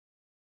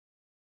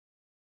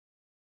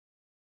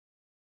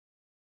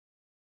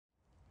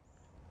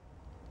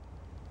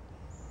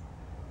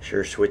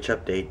SureSwitch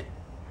update.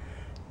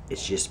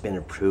 It's just been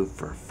approved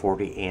for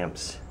 40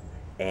 amps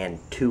and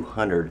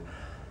 200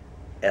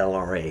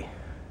 LRA.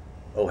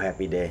 Oh,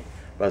 happy day.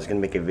 I was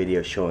going to make a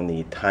video showing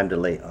the time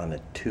delay on a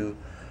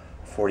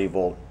 240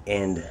 volt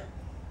end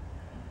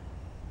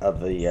of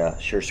the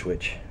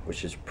SureSwitch,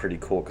 which is pretty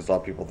cool because a lot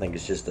of people think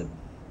it's just a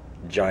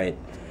giant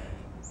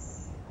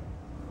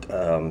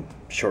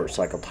short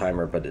cycle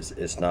timer, but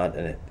it's not.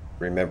 And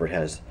remember, it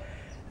has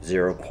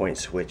 0-point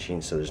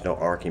switching, so there's no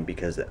arcing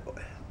because it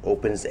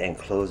opens and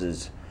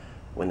closes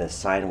when the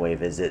sine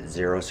wave is at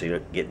 0, so you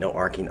don't get no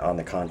arcing on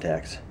the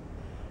contacts.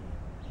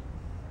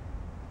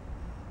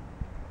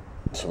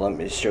 So let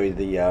me show you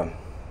the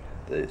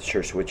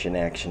SureSwitch in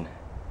action.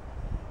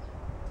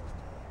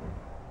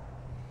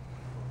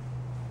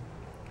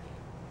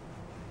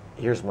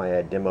 Here's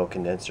my demo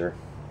condenser.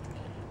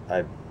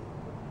 I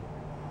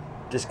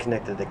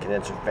disconnected the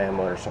condenser fan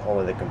motor, so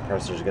only the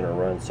compressor is going to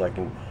run, so I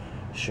can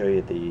show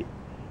you the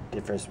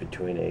difference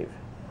between a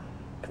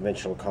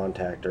conventional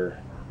contactor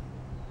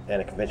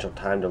and a conventional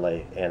time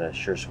delay and a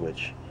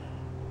SureSwitch.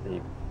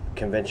 The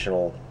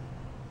conventional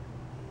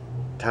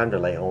time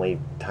delay only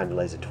time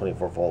delays a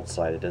 24 volt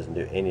side. It doesn't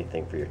do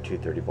anything for your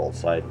 230 volt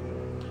side.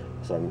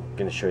 So I'm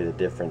going to show you the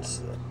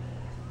difference.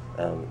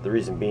 The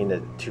reason being that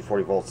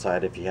 240 volt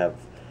side, if you have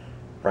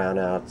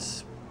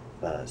brownouts,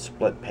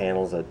 split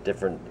panels,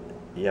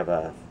 you have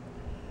a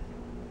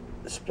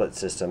split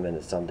system and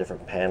it's on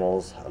different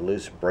panels, a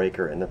loose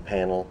breaker in the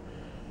panel,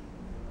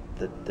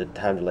 the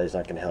time delay is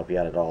not going to help you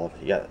out at all.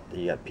 You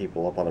got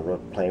people up on the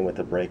roof playing with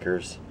the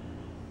breakers.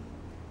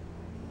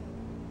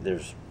 The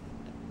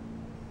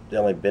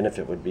only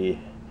benefit would be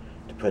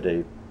to put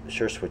a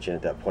SureSwitch in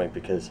at that point,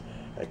 because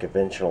a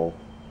conventional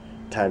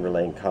time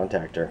delaying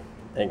contactor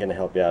ain't going to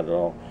help you out at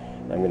all.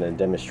 I'm going to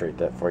demonstrate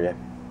that for you.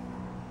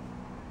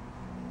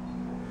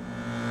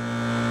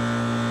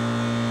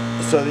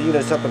 So the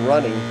unit's up and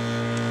running,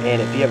 and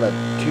if you have a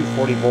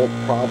 240 volt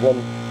problem,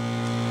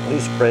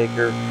 loose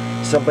breaker,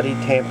 somebody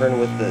tampering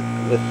with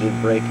the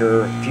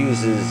breaker,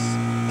 fuses,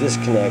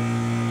 disconnect,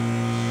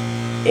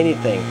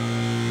 anything,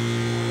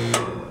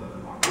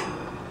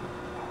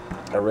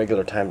 a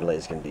regular time delay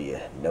is going to be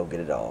no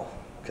good at all,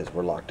 because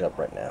we're locked up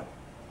right now.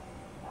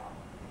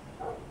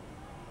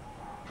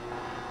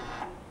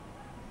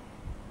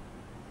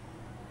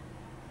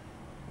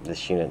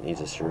 This unit needs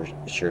a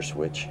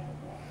SureSwitch.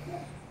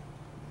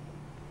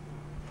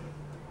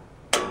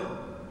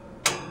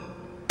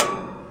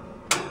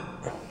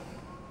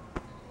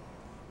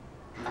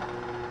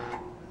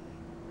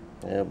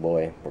 Oh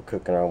boy, we're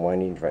cooking our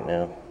windings right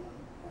now.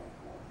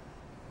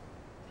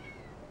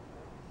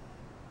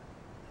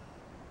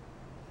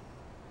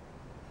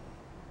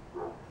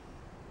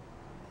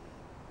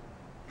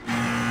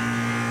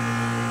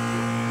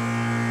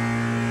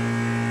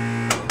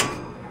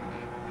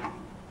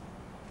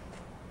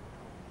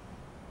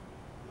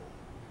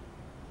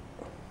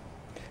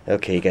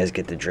 Okay, you guys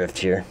get the drift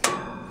here.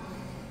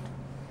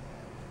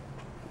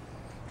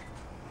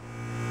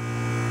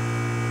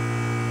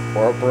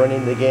 We're up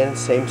running again,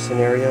 same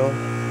scenario.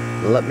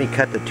 Let me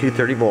cut the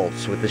 230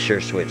 volts with the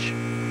SureSwitch.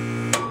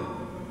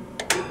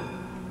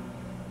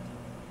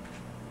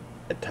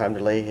 A time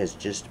delay has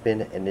just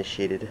been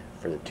initiated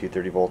for the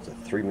 230 volts, a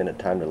 3-minute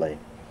time delay.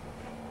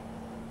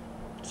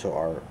 So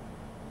our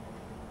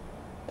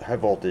high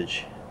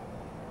voltage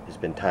has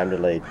been time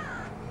delayed.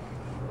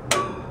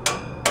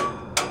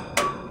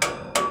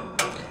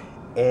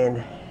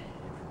 And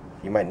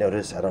you might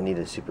notice I don't need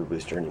a super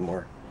booster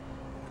anymore,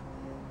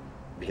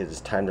 because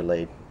it's time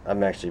delayed.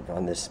 I'm actually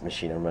on this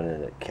machine, I'm running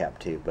it at cap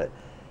 2, but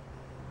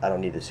I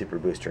don't need the super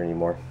booster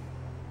anymore.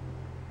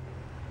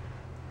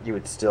 You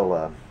would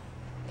still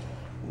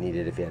need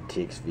it if you had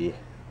TXV,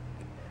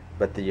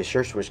 but the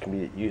SureSwitch can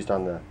be used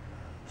on the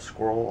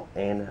squirrel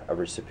and a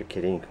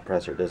reciprocating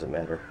compressor. It doesn't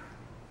matter.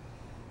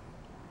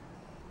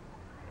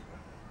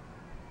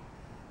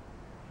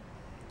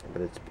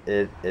 But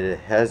it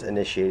has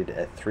initiated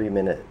a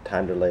 3-minute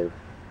time delay.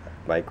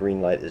 My green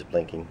light is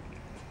blinking,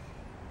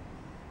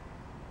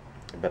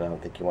 but I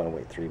don't think you want to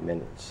wait 3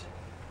 minutes.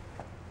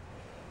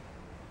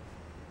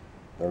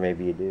 Or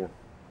maybe you do.